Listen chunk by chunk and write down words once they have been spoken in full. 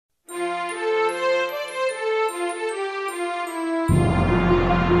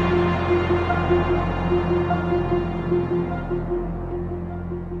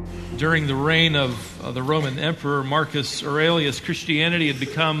During the reign of the Roman Emperor Marcus Aurelius, Christianity had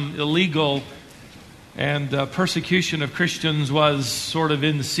become illegal, and persecution of Christians was sort of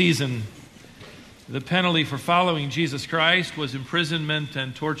in the season. The penalty for following Jesus Christ was imprisonment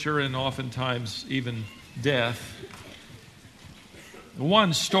and torture, and oftentimes even death.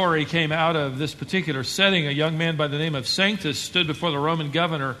 One story came out of this particular setting. A young man by the name of Titus stood before the Roman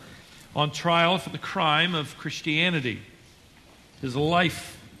governor on trial for the crime of Christianity. His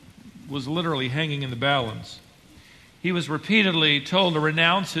life was literally hanging in the balance. He was repeatedly told to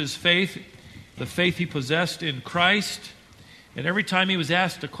renounce his faith, the faith he possessed in Christ. And every time he was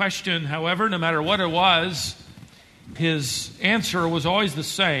asked a question, however, no matter what it was, his answer was always the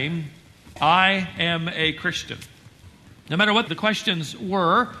same: I am a Christian. No matter what the questions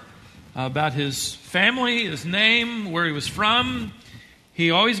were about his family, his name, where he was from,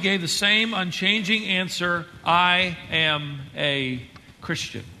 he always gave the same unchanging answer: I am a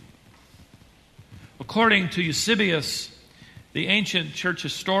Christian. According to Eusebius, the ancient church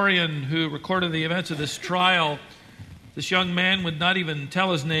historian who recorded the events of this trial, this young man would not even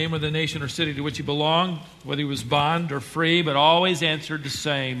tell his name or the nation or city to which he belonged, whether he was bond or free, but always answered the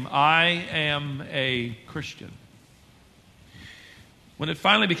same: I am a Christian. When it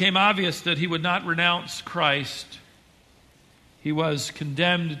finally became obvious that he would not renounce Christ, he was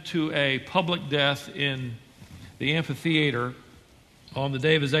condemned to a public death in the amphitheater. On the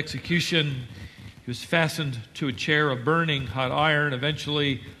day of his execution, he was fastened to a chair of burning hot iron,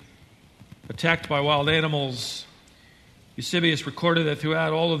 eventually attacked by wild animals. Eusebius recorded that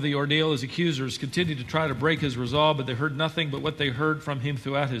throughout all of the ordeal, his accusers continued to try to break his resolve, but they heard nothing but what they heard from him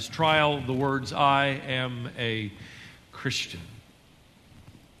throughout his trial: the words, I am a Christian.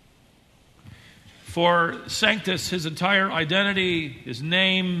 For Sanctus, his entire identity, his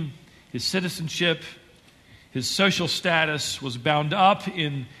name, his citizenship, his social status was bound up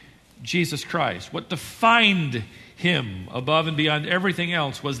in Jesus Christ. What defined him above and beyond everything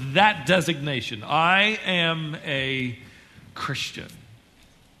else was that designation: I am a Christian.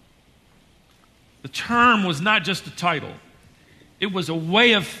 The term was not just a title. It was a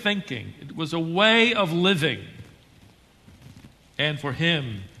way of thinking. It was a way of living. And for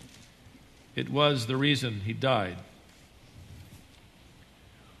him, it was the reason he died.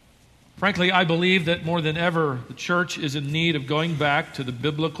 Frankly, I believe that more than ever, the church is in need of going back to the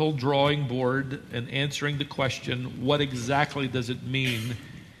biblical drawing board and answering the question, what exactly does it mean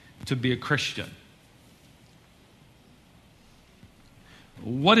to be a Christian?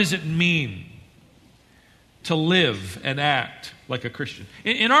 What does it mean to live and act like a Christian?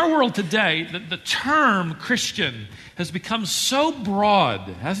 In our world today, the term Christian has become so broad,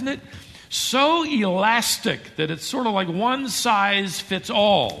 hasn't it? So elastic that it's sort of like one size fits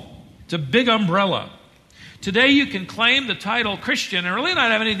all. It's a big umbrella. Today you can claim the title Christian and really not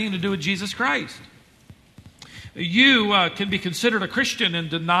have anything to do with Jesus Christ. You can be considered a Christian and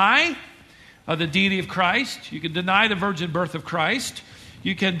deny the deity of Christ. You can deny the virgin birth of Christ.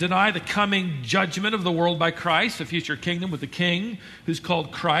 You can deny the coming judgment of the world by Christ, a future kingdom with a king who's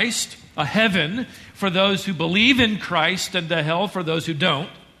called Christ, a heaven for those who believe in Christ and a hell for those who don't.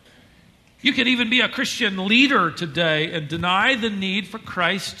 You can even be a Christian leader today and deny the need for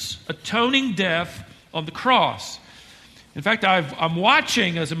Christ's atoning death on the cross. In fact, I'm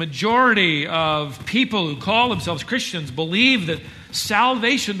watching as a majority of people who call themselves Christians believe that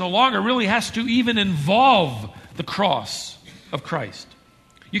salvation no longer really has to even involve the cross of Christ.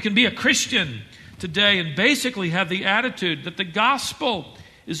 You can be a Christian today and basically have the attitude that the gospel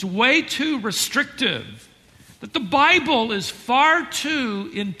is way too restrictive, that the Bible is far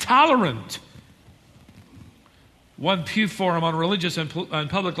too intolerant. One Pew Forum on religious and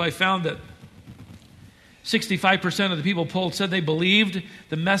public life found that 65% of the people polled said they believed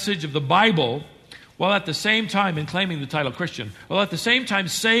the message of the Bible, while at the same time, in claiming the title Christian, while at the same time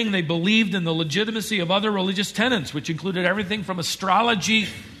saying they believed in the legitimacy of other religious tenets, which included everything from astrology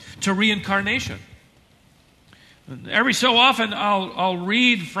to reincarnation. Every so often, I'll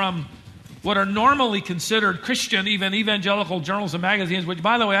read from what are normally considered Christian, even evangelical journals and magazines, which,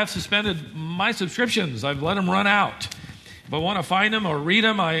 by the way, I've suspended my subscriptions. I've let them run out. If I want to find them or read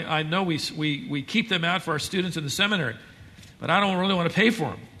them, I know we keep them out for our students in the seminary, but I don't really want to pay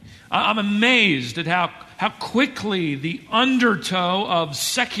for them. I'm amazed at how quickly the undertow of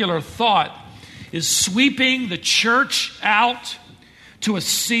secular thought is sweeping the church out to a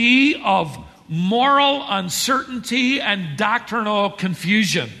sea of moral uncertainty and doctrinal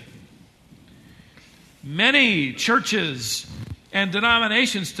confusion. Many churches and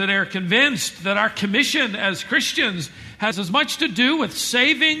denominations today are convinced that our commission as Christians has as much to do with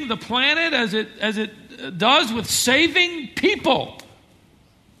saving the planet as it does with saving people.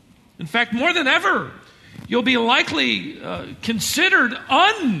 In fact, more than ever, you'll be likely considered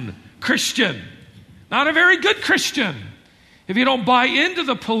un-Christian, not a very good Christian, if you don't buy into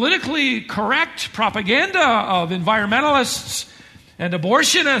the politically correct propaganda of environmentalists and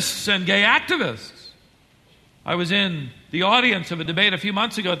abortionists and gay activists. I was in the audience of a debate a few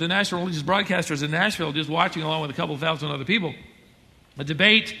months ago at the National Religious Broadcasters in Nashville, just watching along with a couple thousand other people. A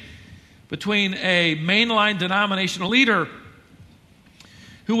debate between a mainline denominational leader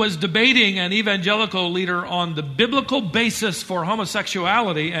who was debating an evangelical leader on the biblical basis for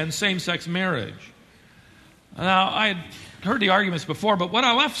homosexuality and same-sex marriage. Now, I had heard the arguments before, but what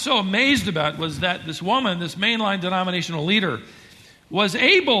I left so amazed about was that this woman, this mainline denominational leader, was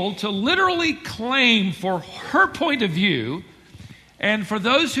able to literally claim for her point of view and for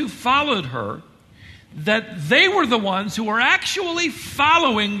those who followed her that they were the ones who were actually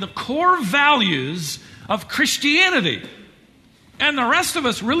following the core values of Christianity. And the rest of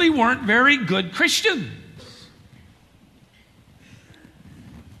us really weren't very good Christians.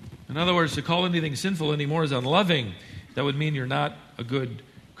 In other words, to call anything sinful anymore is unloving. That would mean you're not a good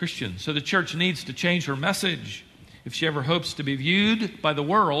Christian. So the church needs to change her message if she ever hopes to be viewed by the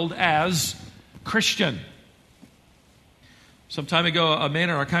world as Christian. Some time ago, a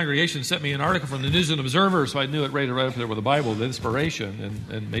man in our congregation sent me an article from the News and Observer, so I knew it right up there with the Bible, the inspiration,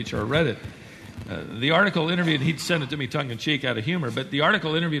 and made sure I read it. The article interviewed, he'd sent it to me tongue-in-cheek out of humor, but the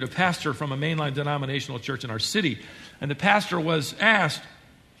article interviewed a pastor from a mainline denominational church in our city, and the pastor was asked,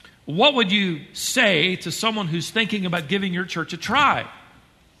 what would you say to someone who's thinking about giving your church a try?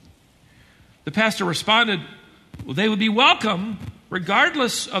 The pastor responded, well, they would be welcome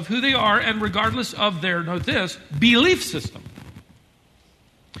regardless of who they are and regardless of their, note this, belief system.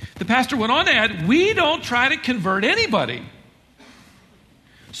 The pastor went on to add, we don't try to convert anybody.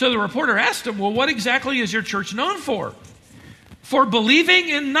 So the reporter asked him, well, what exactly is your church known for? For believing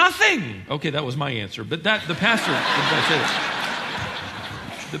in nothing. Okay, that was my answer, but the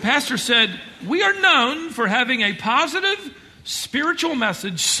pastor said, we are known for having a positive spiritual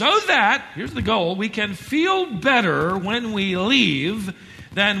message so that, here's the goal, we can feel better when we leave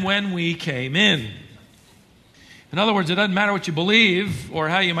than when we came in. In other words, it doesn't matter what you believe or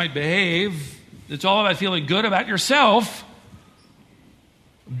how you might behave. It's all about feeling good about yourself,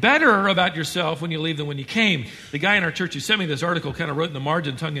 better about yourself when you leave than when you came. The guy in our church who sent me this article kind of wrote in the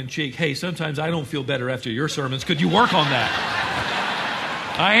margin, tongue-in-cheek, hey, sometimes I don't feel better after your sermons. Could you work on that?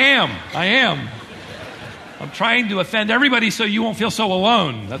 I am. I'm trying to offend everybody so you won't feel so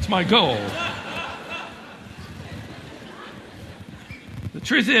alone. That's my goal. The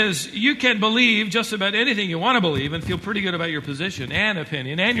truth is, you can believe just about anything you want to believe and feel pretty good about your position and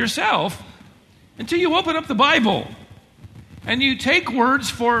opinion and yourself until you open up the Bible and you take words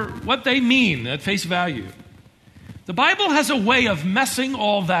for what they mean at face value. The Bible has a way of messing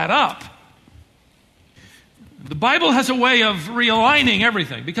all that up. The Bible has a way of realigning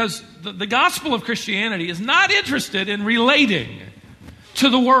everything because the gospel of Christianity is not interested in relating to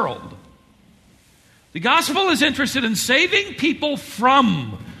the world. The gospel is interested in saving people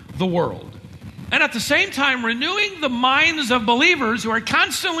from the world and at the same time renewing the minds of believers who are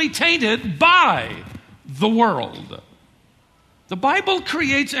constantly tainted by the world. The Bible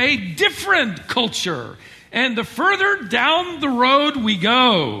creates a different culture, and the further down the road we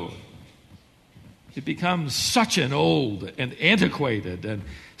go, it becomes such an old and antiquated and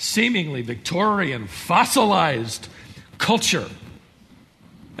seemingly Victorian, fossilized culture.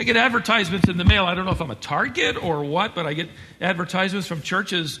 I get advertisements in the mail. I don't know if I'm a target or what, but I get advertisements from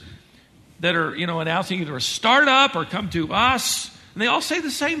churches that are, announcing either a startup or come to us, and they all say the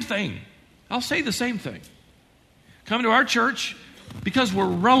same thing. Come to our church because we're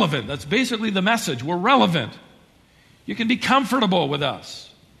relevant. That's basically the message. We're relevant. You can be comfortable with us.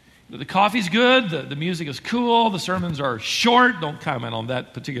 The coffee's good, the music is cool, the sermons are short. Don't comment on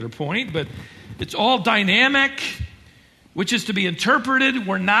that particular point, but it's all dynamic, which is to be interpreted.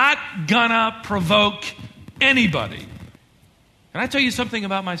 We're not gonna provoke anybody. Can I tell you something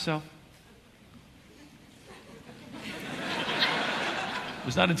about myself? It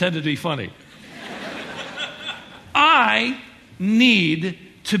was not intended to be funny. I need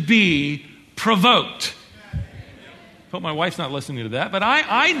to be provoked. Hope my wife's not listening to that, but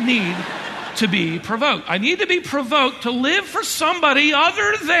I need to be provoked. I need to be provoked to live for somebody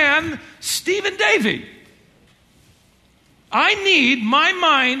other than Steve and Davy. I need my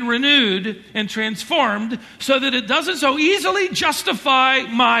mind renewed and transformed so that it doesn't so easily justify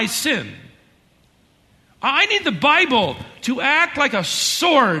my sin. I need the Bible to act like a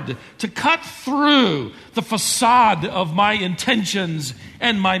sword to cut through the facade of my intentions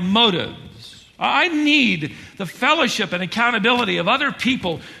and my motives. I need the fellowship and accountability of other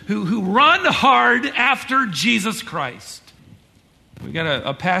people who run hard after Jesus Christ. We've got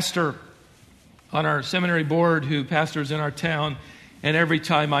a pastor on our seminary board who pastors in our town, and every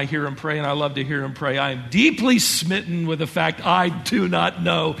time I hear him pray, and I love to hear him pray, I am deeply smitten with the fact I do not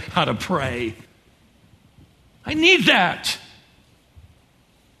know how to pray. I need that.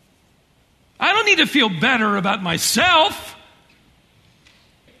 I don't need to feel better about myself.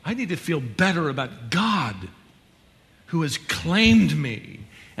 I need to feel better about God, who has claimed me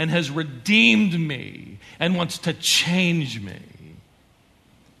and has redeemed me and wants to change me.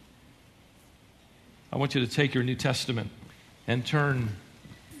 I want you to take your New Testament and turn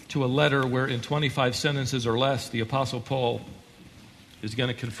to a letter where in 25 sentences or less, the Apostle Paul is going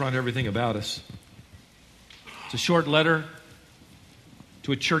to confront everything about us. It's a short letter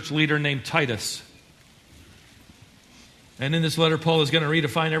to a church leader named Titus. And in this letter, Paul is going to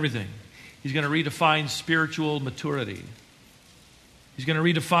redefine everything. He's going to redefine spiritual maturity. He's going to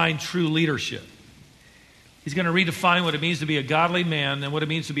redefine true leadership. He's going to redefine what it means to be a godly man and what it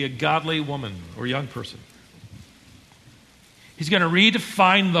means to be a godly woman or young person. He's going to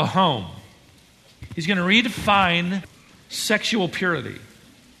redefine the home. He's going to redefine sexual purity.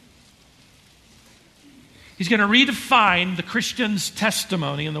 He's going to redefine the Christian's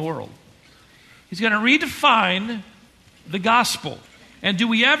testimony in the world. He's going to redefine the gospel. And do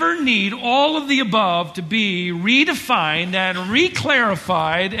we ever need all of the above to be redefined and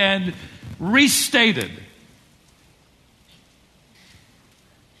reclarified and restated?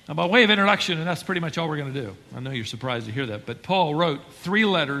 Now, by way of introduction, and that's pretty much all we're going to do. I know you're surprised to hear that, but Paul wrote 3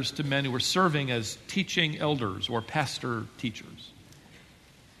 letters to men who were serving as teaching elders or pastor teachers.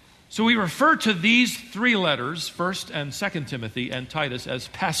 So we refer to these 3 letters, 1st and 2nd Timothy and Titus, as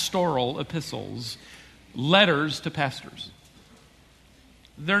pastoral epistles, letters to pastors.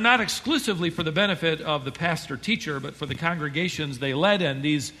 They're not exclusively for the benefit of the pastor-teacher, but for the congregations they led, and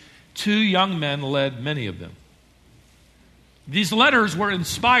these 2 young men led many of them. These letters were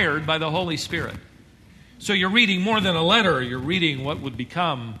inspired by the Holy Spirit. So you're reading more than a letter, you're reading what would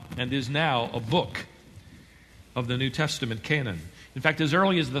become and is now a book of the New Testament canon. In fact, as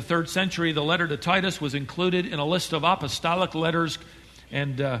early as the 3rd century, the letter to Titus was included in a list of apostolic letters,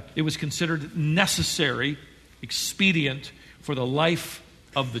 and it was considered necessary, expedient for the life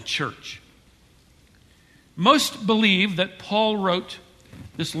of the church. Most believe that Paul wrote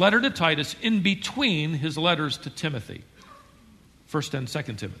this letter to Titus in between his letters to Timothy, 1st and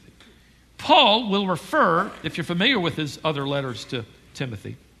 2nd Timothy. Paul will refer, if you're familiar with his other letters to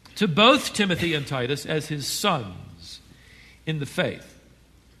Timothy, to both Timothy and Titus as his sons in the faith.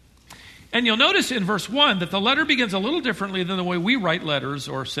 And you'll notice in verse 1 that the letter begins a little differently than the way we write letters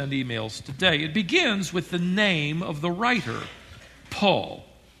or send emails today. It begins with the name of the writer, Paul.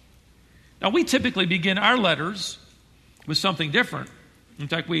 Now, we typically begin our letters with something different. In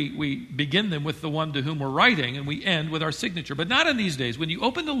fact, we begin them with the one to whom we're writing, and we end with our signature. But not in these days. When you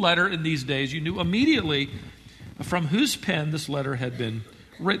opened the letter in these days, you knew immediately from whose pen this letter had been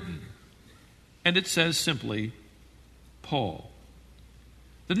written. And it says simply, Paul.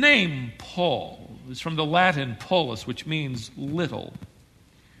 The name Paul is from the Latin Paulus, which means little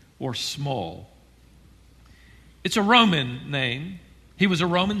or small. It's a Roman name. He was a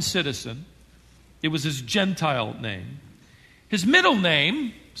Roman citizen. It was his Gentile name. His middle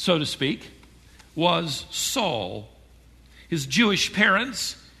name, so to speak, was Saul. His Jewish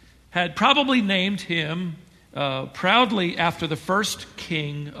parents had probably named him proudly after the first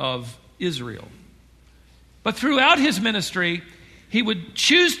king of Israel. But throughout his ministry, he would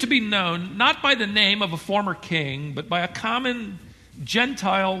choose to be known not by the name of a former king, but by a common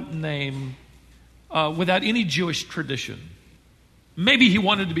Gentile name without any Jewish tradition. Maybe he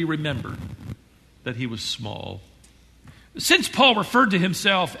wanted to be remembered that he was small. Since Paul referred to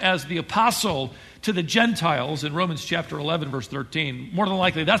himself as the apostle to the Gentiles in Romans chapter 11, verse 13, more than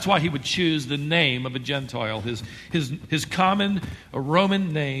likely that's why he would choose the name of a Gentile, his common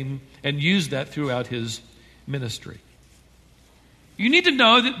Roman name, and use that throughout his ministry. You need to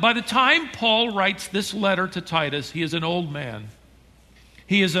know that by the time Paul writes this letter to Titus, he is an old man.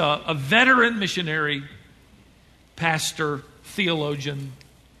 He is a veteran missionary, pastor, theologian,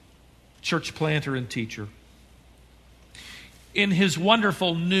 church planter, and teacher. In his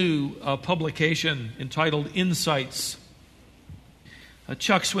wonderful new publication entitled Insights,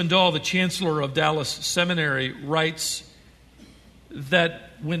 Chuck Swindoll, the chancellor of Dallas Seminary, writes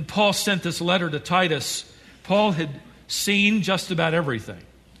that when Paul sent this letter to Titus, Paul had seen just about everything.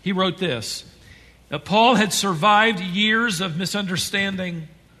 He wrote this: Paul had survived years of misunderstanding,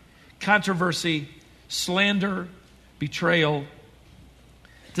 controversy, slander, betrayal.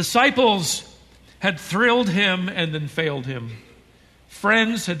 Disciples had thrilled him and then failed him.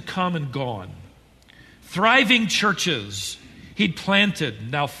 Friends had come and gone. Thriving churches he'd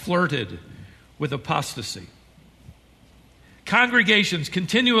planted now flirted with apostasy. Congregations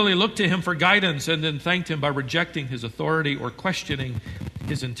continually looked to him for guidance and then thanked him by rejecting his authority or questioning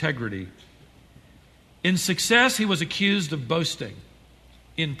his integrity. In success, he was accused of boasting.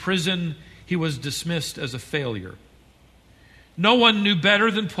 In prison, he was dismissed as a failure. No one knew better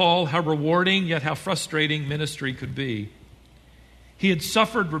than Paul how rewarding yet how frustrating ministry could be. He had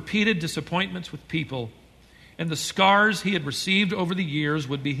suffered repeated disappointments with people, and the scars he had received over the years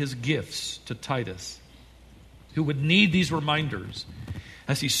would be his gifts to Titus, who would need these reminders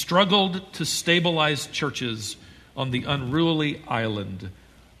as he struggled to stabilize churches on the unruly island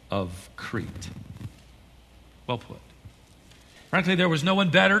of Crete. Well put. Frankly, there was no one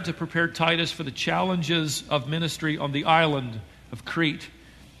better to prepare Titus for the challenges of ministry on the island of Crete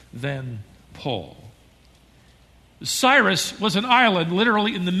than Paul. Cyrus was an island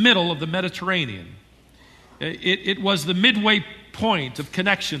literally in the middle of the Mediterranean. It was the midway point of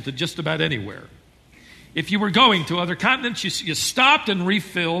connection to just about anywhere. If you were going to other continents, you stopped and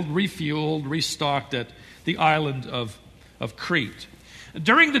refilled, refueled, restocked at the island of Crete.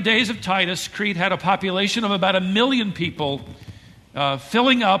 During the days of Titus, Crete had a population of about 1 million people,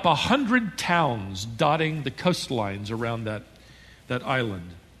 filling up 100 towns dotting the coastlines around that island.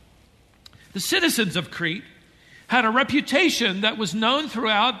 The citizens of Crete had a reputation that was known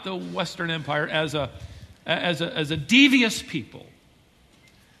throughout the Western Empire as a devious people.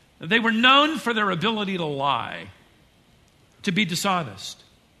 They were known for their ability to lie, to be dishonest.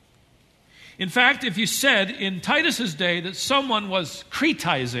 In fact, if you said in Titus's day that someone was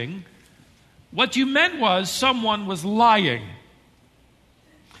Cretizing, what you meant was someone was lying.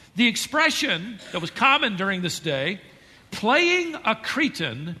 The expression that was common during this day, playing a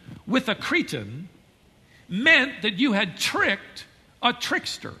Cretan with a Cretan, meant that you had tricked a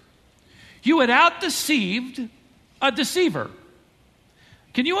trickster. You had out-deceived a deceiver.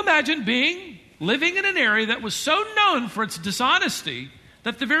 Can you imagine living in an area that was so known for its dishonesty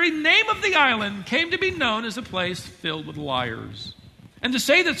that the very name of the island came to be known as a place filled with liars? And to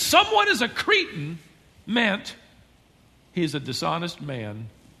say that someone is a Cretan meant he is a dishonest man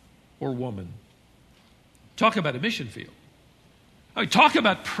or woman. Talk about a mission field. Talk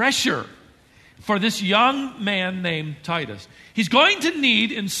about pressure for this young man named Titus. He's going to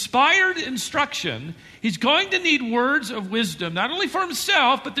need inspired instruction. He's going to need words of wisdom, not only for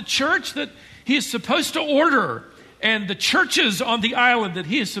himself, but the church that he is supposed to order and the churches on the island that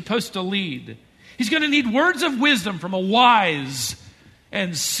he is supposed to lead. He's going to need words of wisdom from a wise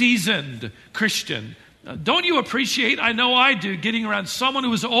and seasoned Christian. Don't you appreciate, I know I do, getting around someone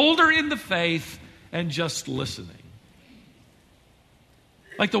who is older in the faith and just listening?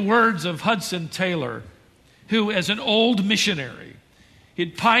 Like the words of Hudson Taylor, who as an old missionary,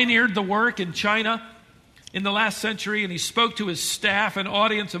 he'd pioneered the work in China in the last century, and he spoke to his staff and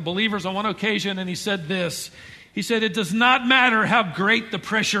audience of believers on one occasion, and he said this. He said, "It does not matter how great the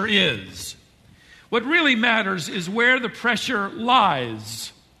pressure is. What really matters is where the pressure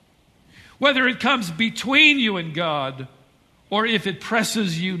lies. Whether it comes between you and God, or if it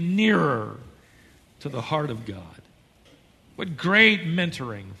presses you nearer to the heart of God." What great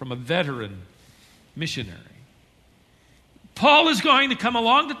mentoring from a veteran missionary. Paul is going to come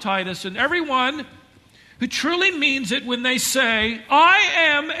along to Titus, and everyone who truly means it when they say, "I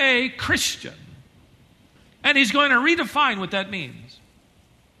am a Christian." And he's going to redefine what that means.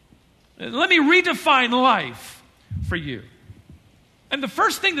 Let me redefine life for you. And the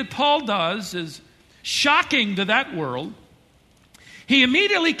first thing that Paul does is shocking to that world. He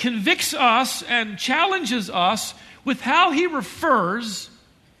immediately convicts us and challenges us with how he refers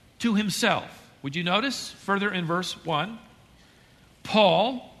to himself. Would you notice further in verse 1?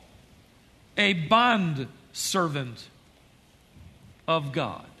 Paul, a bond servant of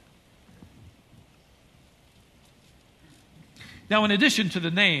God. Now, in addition to the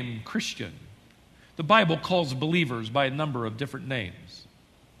name Christian, the Bible calls believers by a number of different names.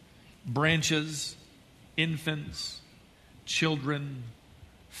 Branches, infants, children,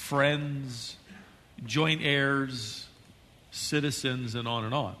 friends, joint heirs, citizens, and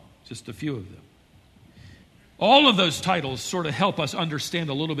on, just a few of them. All of those titles sort of help us understand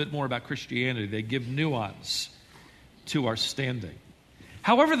a little bit more about Christianity. They give nuance to our standing.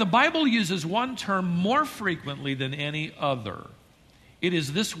 However, the Bible uses one term more frequently than any other. It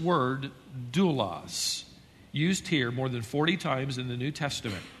is this word, doulos, used here more than 40 times in the New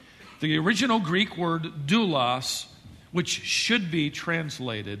Testament. The original Greek word doulos, which should be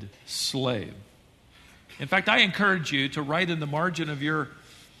translated slave. In fact, I encourage you to write in the margin of your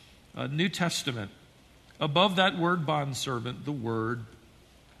New Testament, above that word bondservant, the word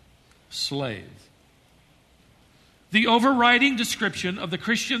slave. The overriding description of the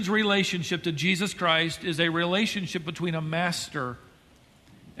Christian's relationship to Jesus Christ is a relationship between a master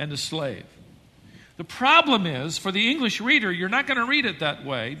and a slave. The problem is, for the English reader, you're not going to read it that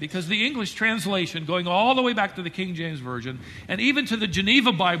way, because the English translation, going all the way back to the King James Version, and even to the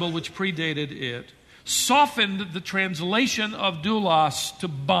Geneva Bible, which predated it, softened the translation of doulos to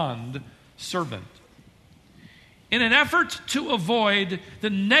bond servant. In an effort to avoid the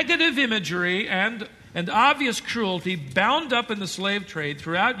negative imagery and obvious cruelty bound up in the slave trade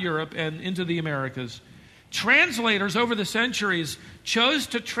throughout Europe and into the Americas, translators over the centuries chose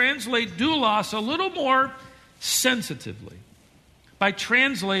to translate doulos a little more sensitively by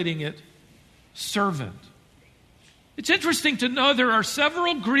translating it servant. It's interesting to know there are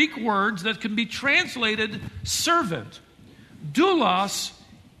several Greek words that can be translated servant. Doulos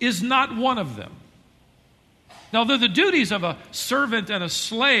is not one of them. Now, though the duties of a servant and a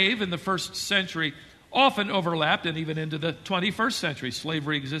slave in the first century often overlapped, and even into the 21st century,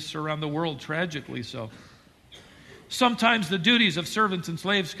 slavery exists around the world, tragically so. Sometimes the duties of servants and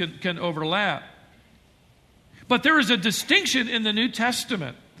slaves can overlap. But there is a distinction in the New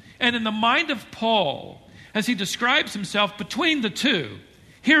Testament and in the mind of Paul as he describes himself between the two.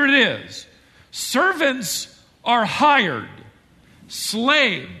 Here it is. Servants are hired.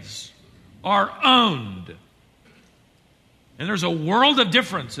 Slaves are owned. And there's a world of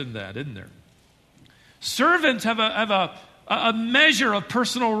difference in that, isn't there? Servants have a measure of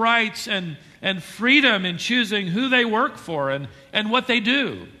personal rights and freedom in choosing who they work for and what they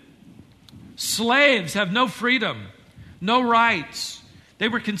do. Slaves have no freedom, no rights. They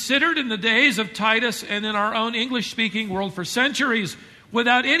were considered in the days of Titus and in our own English-speaking world for centuries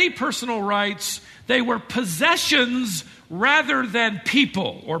without any personal rights. They were possessions rather than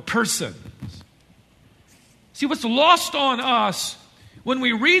people or persons. See, what's lost on us when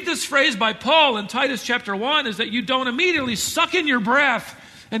we read this phrase by Paul in Titus chapter 1 is that you don't immediately suck in your breath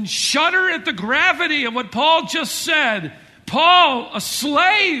and shudder at the gravity of what Paul just said. Paul, a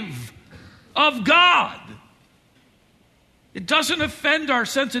slave of God. It doesn't offend our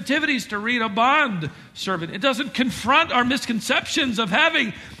sensitivities to read a bond servant. It doesn't confront our misconceptions of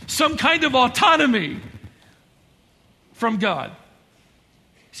having some kind of autonomy from God.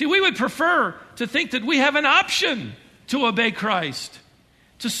 See, we would prefer to think that we have an option to obey Christ,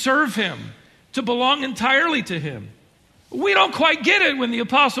 to serve Him, to belong entirely to Him. We don't quite get it when the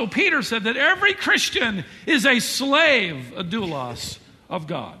Apostle Peter said that every Christian is a slave, a doulos, of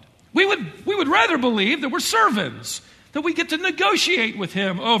God. We would rather believe that we're servants, that we get to negotiate with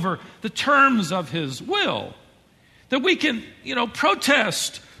Him over the terms of His will, that we can,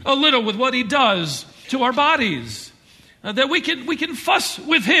 protest a little with what He does to our bodies, that we can fuss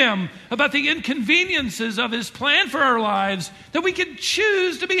with Him about the inconveniences of His plan for our lives, that we can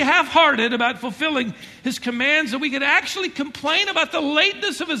choose to be half-hearted about fulfilling His commands, that we can actually complain about the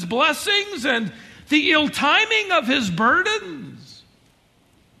lateness of His blessings and the ill-timing of His burdens.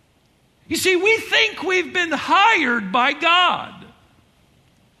 You see, we think we've been hired by God.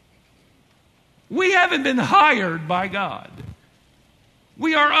 We haven't been hired by God.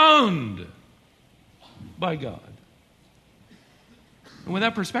 We are owned by God. And with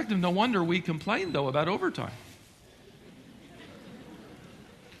that perspective, no wonder we complain, though, about overtime.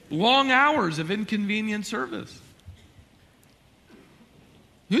 Long hours of inconvenient service.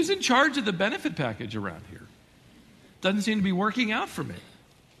 Who's in charge of the benefit package around here? Doesn't seem to be working out for me.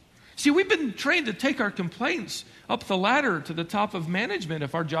 See, we've been trained to take our complaints up the ladder to the top of management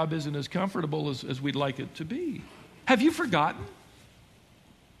if our job isn't as comfortable as we'd like it to be. Have you forgotten?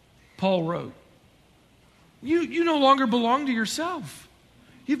 Paul wrote, You no longer belong to yourself.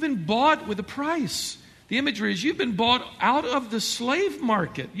 You've been bought with a price. The imagery is you've been bought out of the slave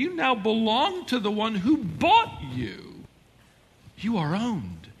market. You now belong to the one who bought you. You are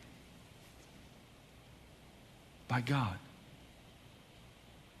owned by God.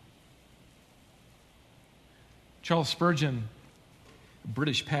 Charles Spurgeon, a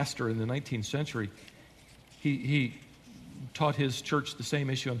British pastor in the 19th century, he taught his church the same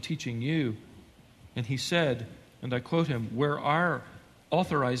issue I'm teaching you. And he said, and I quote him, where our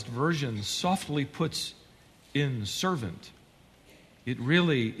authorized version softly puts in servant, it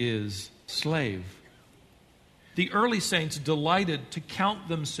really is slave. The early saints delighted to count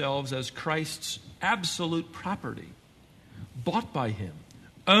themselves as Christ's absolute property, bought by Him,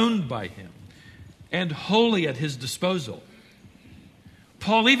 owned by Him, and wholly at His disposal.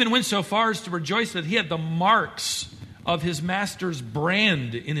 Paul even went so far as to rejoice that he had the marks of his master's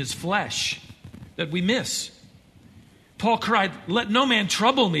brand in his flesh that we miss. Paul cried, "Let no man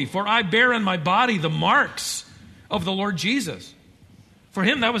trouble me, for I bear in my body the marks of the Lord Jesus." For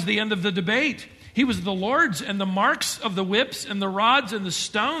him, that was the end of the debate. He was the Lord's, and the marks of the whips and the rods and the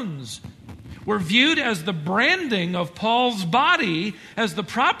stones were viewed as the branding of Paul's body as the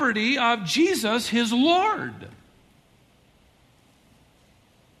property of Jesus, his Lord.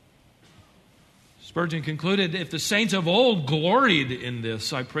 Spurgeon concluded, "If the saints of old gloried in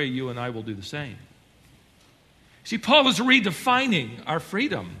this, I pray you and I will do the same." See, Paul is redefining our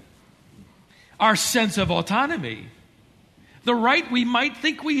freedom, our sense of autonomy, the right we might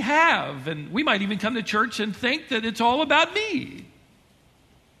think we have, and we might even come to church and think that it's all about me.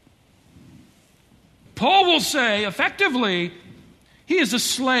 Paul will say, effectively, he is a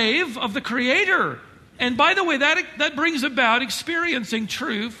slave of the Creator. And by the way, that brings about experiencing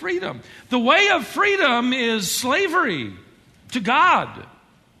true freedom. The way of freedom is slavery to God.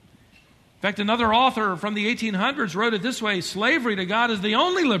 In fact, another author from the 1800s wrote it this way: slavery to God is the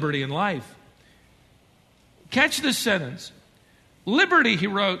only liberty in life. Catch this sentence. Liberty, he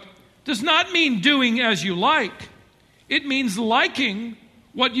wrote, does not mean doing as you like. It means liking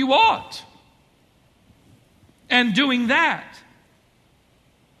what you ought and doing that.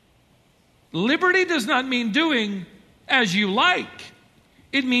 Liberty does not mean doing as you like.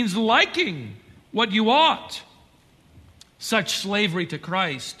 It means liking what you ought. Such slavery to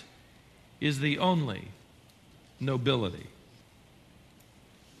Christ is the only nobility.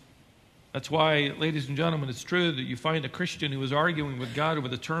 That's why, ladies and gentlemen, it's true that you find a Christian who is arguing with God over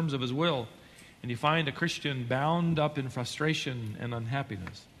the terms of his will, and you find a Christian bound up in frustration and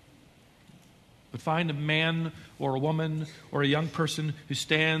unhappiness. But find a man or a woman or a young person who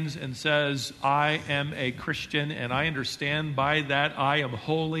stands and says, "I am a Christian, and I understand by that I am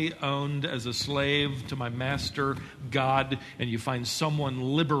wholly owned as a slave to my master, God," and you find someone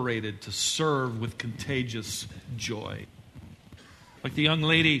liberated to serve with contagious joy. Like the young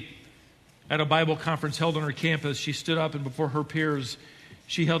lady at a Bible conference held on her campus, she stood up and before her peers,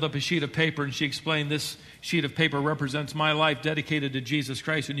 she held up a sheet of paper and she explained, "This sheet of paper represents my life dedicated to Jesus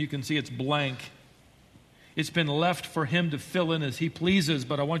Christ, and you can see it's blank. It's been left for him to fill in as he pleases,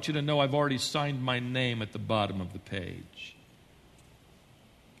 but I want you to know I've already signed my name at the bottom of the page."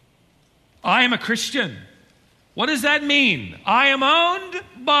 I am a Christian. What does that mean? I am owned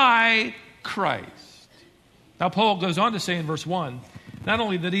by Christ. Now, Paul goes on to say in verse 1, not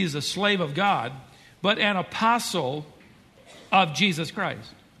only that he is a slave of God, but an apostle of Jesus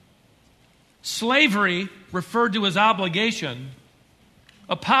Christ. Slavery referred to as obligation.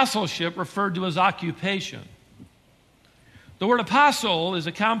 Apostleship referred to as occupation. The word apostle is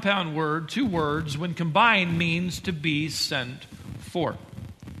a compound word, two words, when combined means to be sent forth.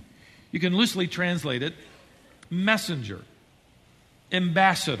 You can loosely translate it messenger,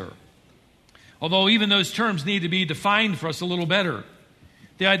 ambassador. Although even those terms need to be defined for us a little better.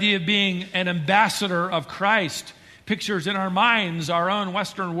 The idea of being an ambassador of Christ pictures in our minds our own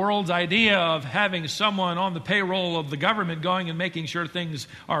Western world's idea of having someone on the payroll of the government going and making sure things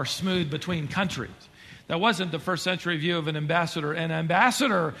are smooth between countries. That wasn't the first century view of an ambassador. An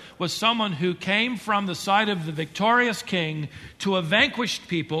ambassador was someone who came from the side of the victorious king to a vanquished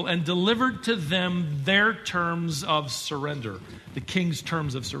people and delivered to them their terms of surrender, the king's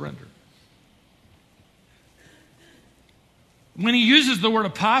terms of surrender. When he uses the word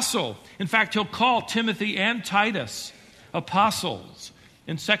apostle, in fact, he'll call Timothy and Titus apostles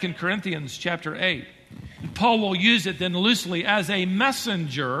in 2 Corinthians chapter 8. And Paul will use it then loosely as a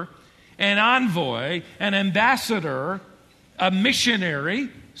messenger, an envoy, an ambassador, a missionary,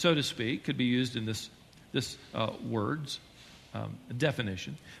 so to speak, could be used in this word's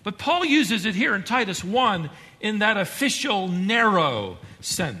definition. But Paul uses it here in Titus 1 in that official, narrow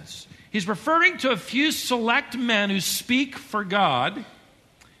sense. He's referring to a few select men who speak for God,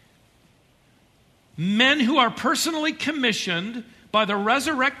 men who are personally commissioned by the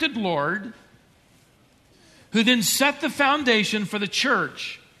resurrected Lord, who then set the foundation for the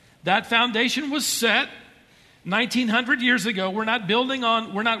church. That foundation was set 1900 years ago. We're not building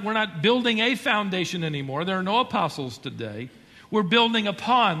a foundation anymore. There are no apostles today. We're building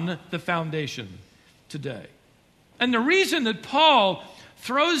upon the foundation today. And the reason that Paul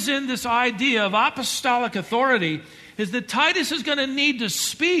throws in this idea of apostolic authority is that Titus is going to need to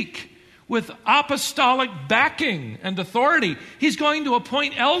speak with apostolic backing and authority. He's going to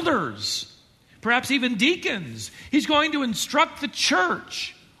appoint elders, perhaps even deacons. He's going to instruct the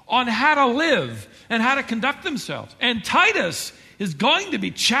church on how to live and how to conduct themselves. And Titus is going to be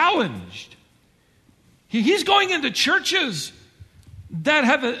challenged. He's going into churches that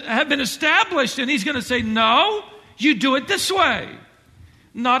have been established, and he's going to say, "No, you do it this way,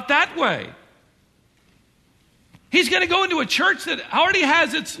 not that way." He's going to go into a church that already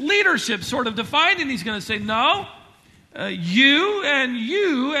has its leadership sort of defined, and he's going to say, no, you and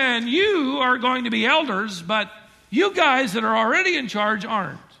you and you are going to be elders, but you guys that are already in charge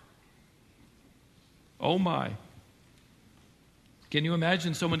aren't. Oh my. Can you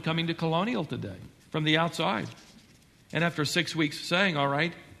imagine someone coming to Colonial today from the outside, and after 6 weeks saying, all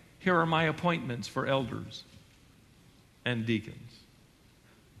right, here are my appointments for elders and deacons?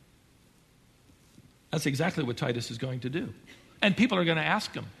 That's exactly what Titus is going to do. And people are going to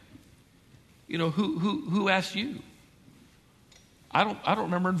ask him, who asked you? I don't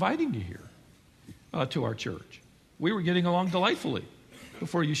remember inviting you here to our church. We were getting along delightfully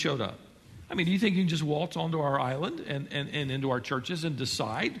before you showed up. I mean, do you think you can just waltz onto our island and into our churches and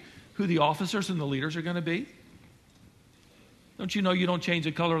decide who the officers and the leaders are going to be? Don't you know you don't change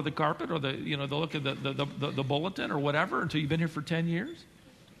the color of the carpet or the look of the bulletin or whatever until you've been here for 10 years?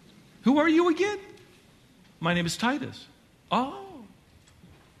 Who are you again? My name is Titus. Oh,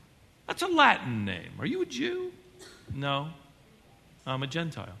 that's a Latin name. Are you a Jew? No, I'm a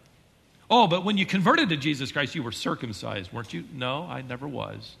Gentile. Oh, but when you converted to Jesus Christ, you were circumcised, weren't you? No, I never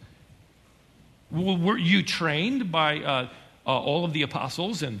was. Well, were you trained by all of the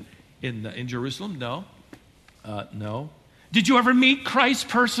apostles in Jerusalem? No. No. Did you ever meet Christ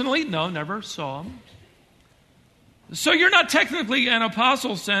personally? No, never saw him. So you're not technically an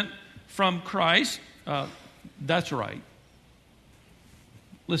apostle sent from Christ. That's right.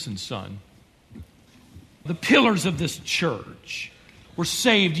 Listen, son. The pillars of this church were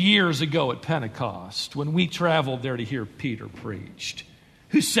saved years ago at Pentecost when we traveled there to hear Peter preached.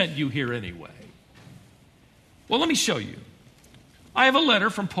 Who sent you here anyway? Well, let me show you. I have a letter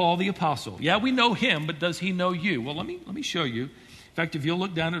from Paul the apostle. Yeah, we know him, but does he know you? Well, let me show you. In fact, if you'll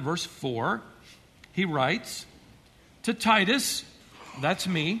look down at verse 4, he writes, to Titus, that's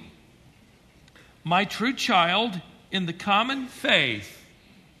me, my true child in the common faith.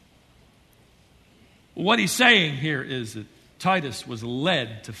 What he's saying here is that Titus was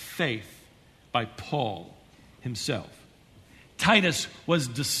led to faith by Paul himself. Titus was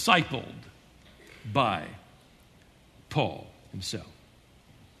discipled by Paul himself.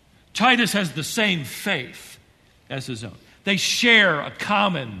 Titus has the same faith as his own. They share a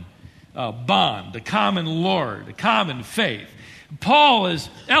common bond, a common Lord, a common faith. Paul is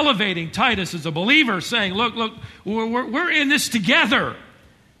elevating Titus as a believer, saying, look, we're in this together.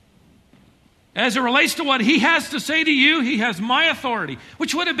 As it relates to what he has to say to you, he has my authority,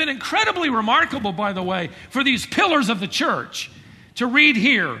 which would have been incredibly remarkable, by the way, for these pillars of the church to read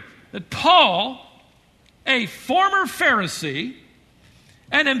here that Paul, a former Pharisee,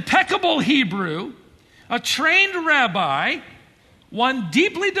 an impeccable Hebrew, a trained rabbi, one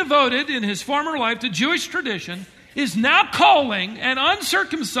deeply devoted in his former life to Jewish tradition, is now calling an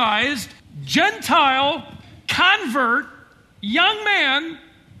uncircumcised Gentile convert young man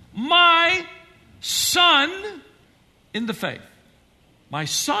my son in the faith. My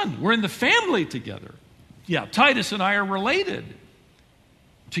son. We're in the family together. Yeah, Titus and I are related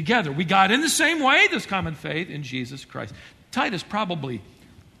together. We got in the same way, this common faith in Jesus Christ. Titus probably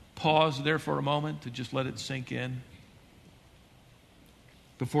paused there for a moment to just let it sink in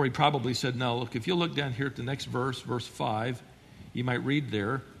before he probably said, no, look, if you look down here at the next verse, verse 5, you might read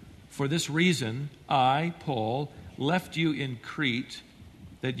there, for this reason, I, Paul, left you in Crete,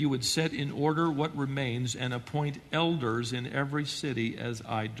 that you would set in order what remains and appoint elders in every city as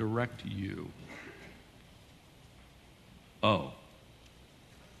I direct you. Oh.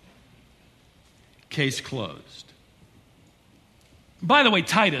 Case closed. By the way,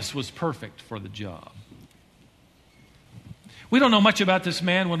 Titus was perfect for the job. We don't know much about this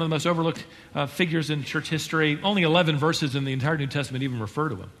man, one of the most overlooked figures in church history. Only 11 verses in the entire New Testament even refer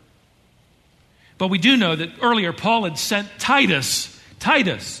to him. But we do know that earlier Paul had sent Titus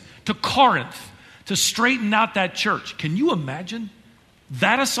to Corinth to straighten out that church. Can you imagine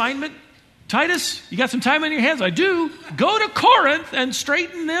that assignment? Titus, you got some time on your hands? I do. Go to Corinth and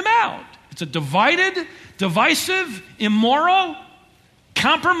straighten them out. It's a divided, divisive, immoral,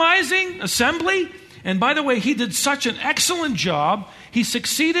 compromising assembly. And by the way, he did such an excellent job. He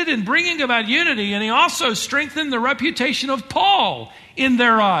succeeded in bringing about unity, and he also strengthened the reputation of Paul in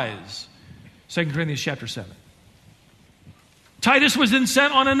their eyes. 2 Corinthians chapter 7. Titus was then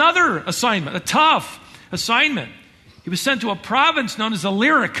sent on another assignment, a tough assignment. He was sent to a province known as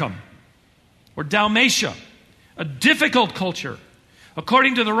Illyricum, or Dalmatia, a difficult culture.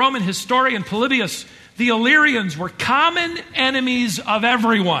 According to the Roman historian Polybius, the Illyrians were common enemies of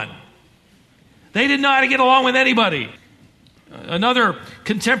everyone. They didn't know how to get along with anybody. Another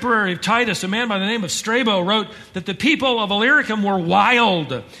contemporary of Titus, a man by the name of Strabo, wrote that the people of Illyricum were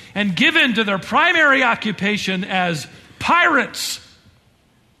wild and given to their primary occupation as pirates.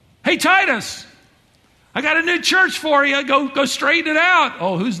 Hey, Titus, I got a new church for you. Go straighten it out.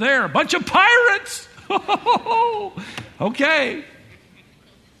 Oh, who's there? A bunch of pirates. Okay.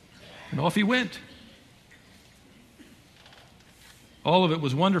 And off he went. All of it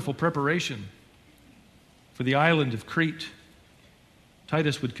was wonderful preparation for the island of Crete.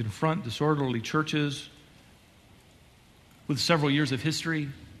 Titus would confront disorderly churches with several years of history.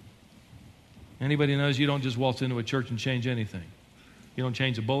 Anybody knows you don't just waltz into a church and change anything. You don't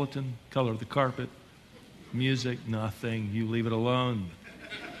change the bulletin, color of the carpet, music, nothing. You leave it alone.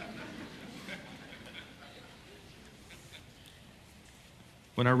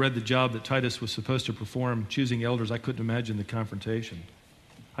 When I read the job that Titus was supposed to perform, choosing elders, I couldn't imagine the confrontation.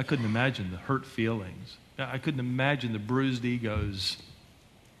 I couldn't imagine the hurt feelings. I couldn't imagine the bruised egos.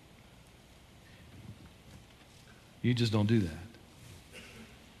 You just don't do that.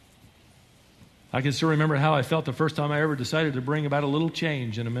 I can still remember how I felt the first time I ever decided to bring about a little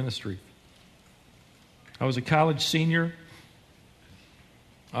change in a ministry. I was a college senior.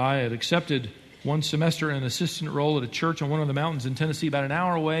 I had accepted one semester an assistant role at a church on one of the mountains in Tennessee, about an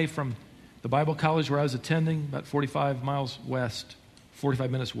hour away from the Bible college where I was attending, about 45 minutes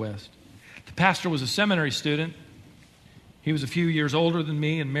west. The pastor was a seminary student. He was a few years older than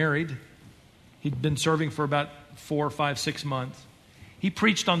me and married. He'd been serving for about 4, 5, 6 months. He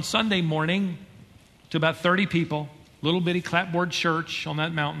preached on Sunday morning to about 30 people, little bitty clapboard church on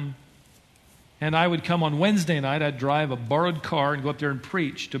that mountain. And I would come on Wednesday night. I'd drive a borrowed car and go up there and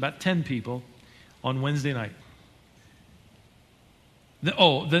preach to about 10 people on Wednesday night.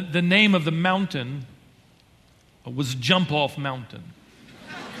 The name of the mountain was Jump Off Mountain.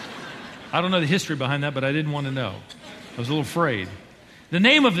 I don't know the history behind that, but I didn't want to know. I was a little afraid. The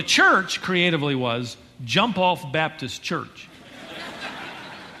name of the church, creatively, was Jump Off Baptist Church.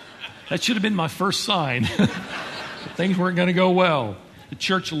 That should have been my first sign. Things weren't going to go well. The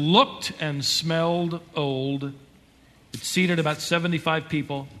church looked and smelled old. It seated about 75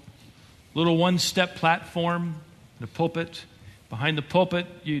 people. Little one-step platform and a pulpit. Behind the pulpit,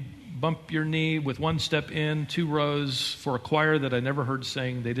 you'd bump your knee with one step in, 2 rows for a choir that I never heard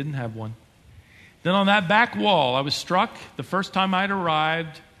sing. They didn't have one. Then on that back wall, I was struck the first time I'd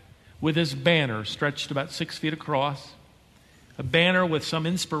arrived with this banner stretched about 6 feet across. A banner with some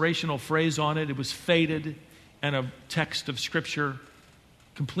inspirational phrase on it. It was faded, and a text of Scripture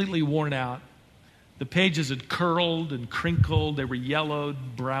completely worn out. The pages had curled and crinkled. They were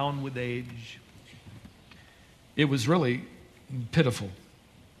yellowed, brown with age. It was really pitiful.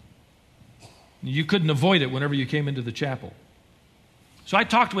 You couldn't avoid it whenever you came into the chapel. So I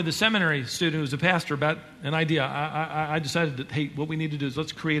talked with a seminary student who was a pastor about an idea. I decided that, hey, what we need to do is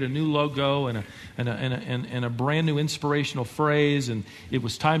let's create a new logo and a brand new inspirational phrase. And it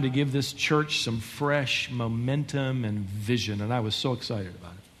was time to give this church some fresh momentum and vision. And I was so excited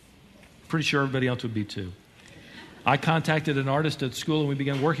about it. Pretty sure everybody else would be too. I contacted an artist at school and we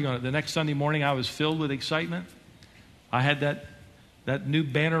began working on it. The next Sunday morning, I was filled with excitement. I had that new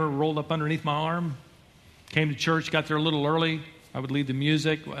banner rolled up underneath my arm. Came to church, got there a little early. I would lead the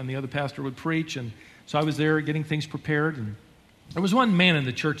music and the other pastor would preach. And so I was there getting things prepared. And there was one man in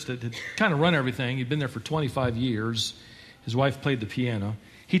the church that had kind of run everything. He'd been there for 25 years. His wife played the piano.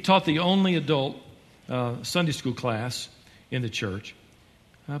 He taught the only adult Sunday school class in the church.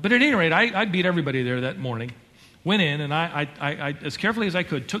 But at any rate, I beat everybody there that morning. Went in and I, as carefully as I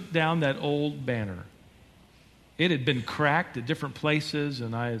could, took down that old banner. It had been cracked at different places,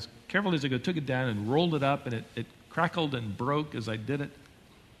 and I, as carefully as I could, took it down and rolled it up, and it crackled and broke as I did it.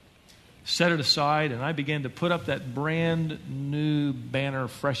 Set it aside, and I began to put up that brand new banner,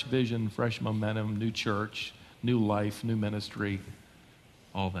 fresh vision, fresh momentum, new church, new life, new ministry,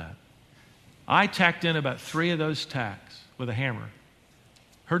 all that. I tacked in about 3 of those tacks with a hammer.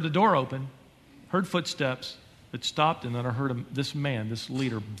 Heard the door open, heard footsteps, it stopped, and then I heard this man, this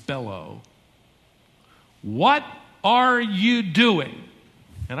leader, bellow, "What are you doing?"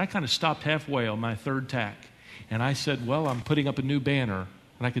 And I kind of stopped halfway on my 3rd tack. And I said, "Well, I'm putting up a new banner."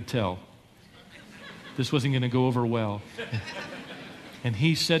 And I could tell this wasn't going to go over well. And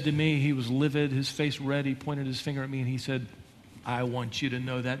he said to me, he was livid, his face red, he pointed his finger at me and he said, "I want you to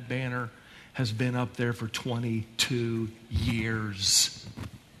know that banner has been up there for 22 years.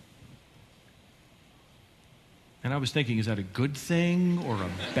 And I was thinking, is that a good thing or a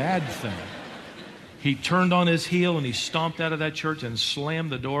bad thing? He turned on his heel and he stomped out of that church and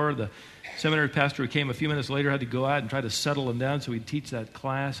slammed the door. The seminary pastor who came a few minutes later had to go out and try to settle him down so he'd teach that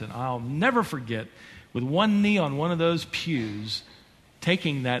class. And I'll never forget with one knee on one of those pews,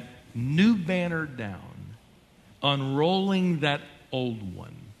 taking that new banner down, unrolling that old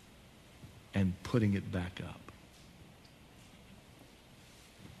one, and putting it back up.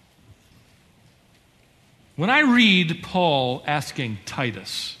 When I read Paul asking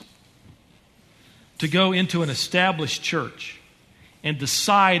Titus to go into an established church and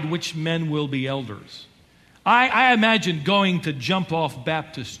decide which men will be elders, I imagine going to Jump Off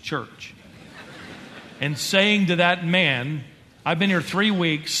Baptist Church and saying to that man, I've been here 3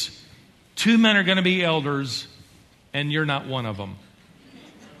 weeks, 2 men are going to be elders, and you're not one of them.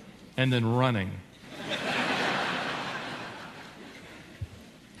 And then running.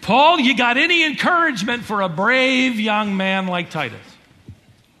 Paul, you got any encouragement for a brave young man like Titus?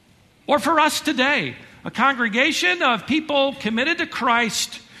 Or for us today, a congregation of people committed to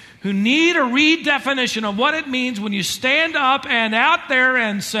Christ who need a redefinition of what it means when you stand up and out there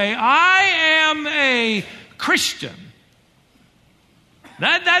and say, I am a Christian.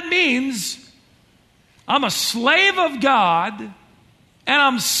 That means I'm a slave of God and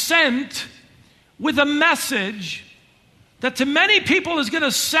I'm sent with a message that to many people is going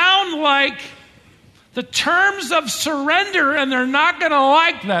to sound like the terms of surrender, and they're not going to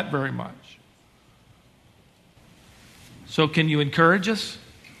like that very much. So can you encourage us?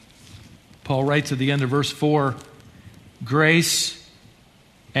 Paul writes at the end of verse 4, grace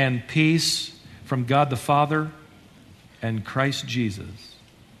and peace from God the Father and Christ Jesus,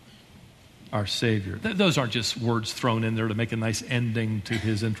 our Savior. Those aren't just words thrown in there to make a nice ending to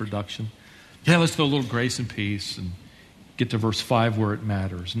his introduction. Yeah, let's throw a little grace and peace and get to verse 5 where it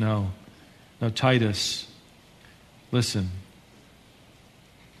matters. No, Titus, listen.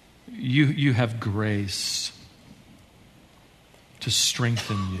 You have grace to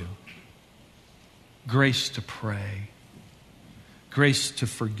strengthen you. Grace to pray. Grace to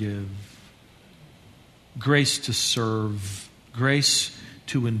forgive. Grace to serve. Grace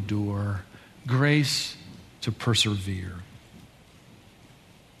to endure. Grace to persevere.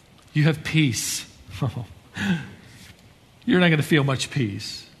 You have peace. You're not going to feel much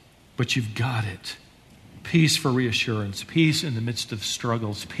peace, but you've got it. Peace for reassurance. Peace in the midst of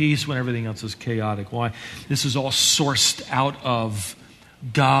struggles. Peace when everything else is chaotic. Why? This is all sourced out of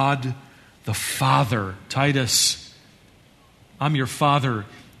God the Father. Titus, I'm your father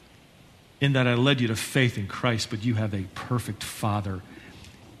in that I led you to faith in Christ, but you have a perfect Father.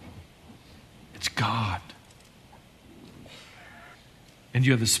 It's God. And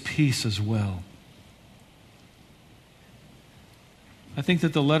you have this peace as well. I think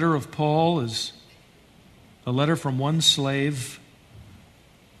that the letter of Paul is a letter from one slave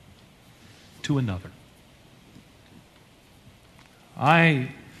to another. I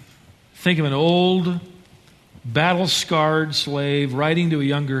think of an old, battle-scarred slave writing to a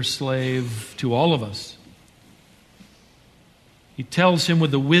younger slave, to all of us. He tells him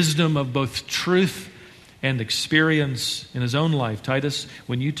with the wisdom of both truth and experience in his own life, Titus,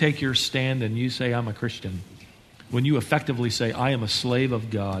 when you take your stand and you say, I'm a Christian, when you effectively say, I am a slave of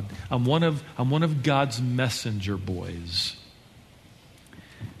God, I'm one of God's messenger boys,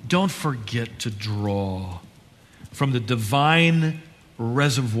 don't forget to draw from the divine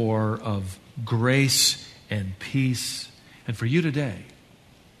reservoir of grace and peace. And for you today,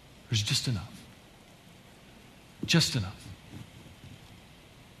 there's just enough. Just enough.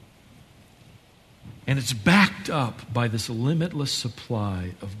 And it's backed up by this limitless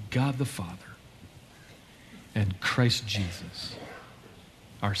supply of God the Father and Christ Jesus,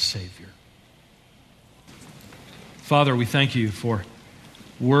 our Savior. Father, we thank you for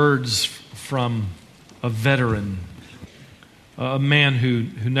words from a veteran, a man who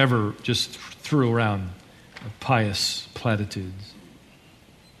never just threw around pious platitudes,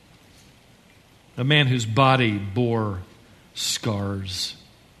 a man whose body bore scars,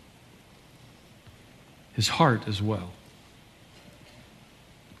 his heart as well,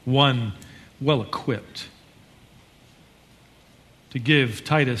 one well-equipped to give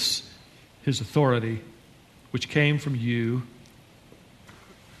Titus his authority, which came from you,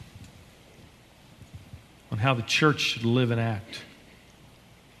 on how the church should live and act,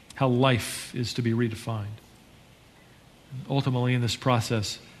 how life is to be redefined. And ultimately, in this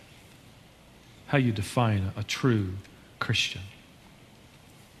process, how you define a true Christian.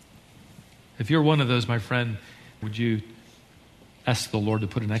 If you're one of those, my friend, would you ask the Lord to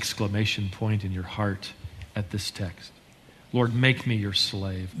put an exclamation point in your heart at this text? Lord, make me your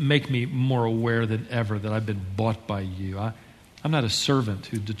slave. Make me more aware than ever that I've been bought by you. I'm not a servant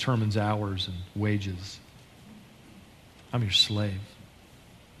who determines hours and wages. I'm your slave.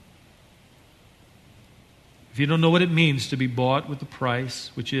 If you don't know what it means to be bought with a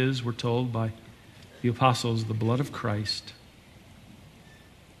price, which is, we're told, by the apostles, the blood of Christ.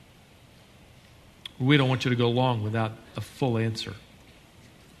 We don't want you to go long without a full answer.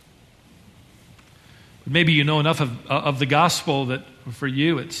 But maybe you know enough of the gospel that for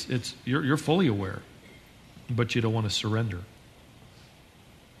you you're fully aware, but you don't want to surrender.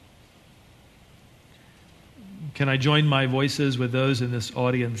 Can I join my voices with those in this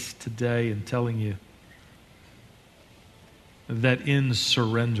audience today in telling you that in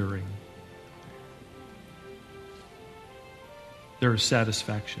surrendering, there is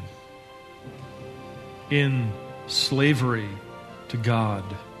satisfaction. In slavery to God,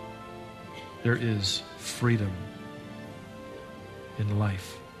 there is freedom in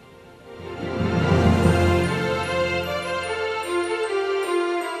life.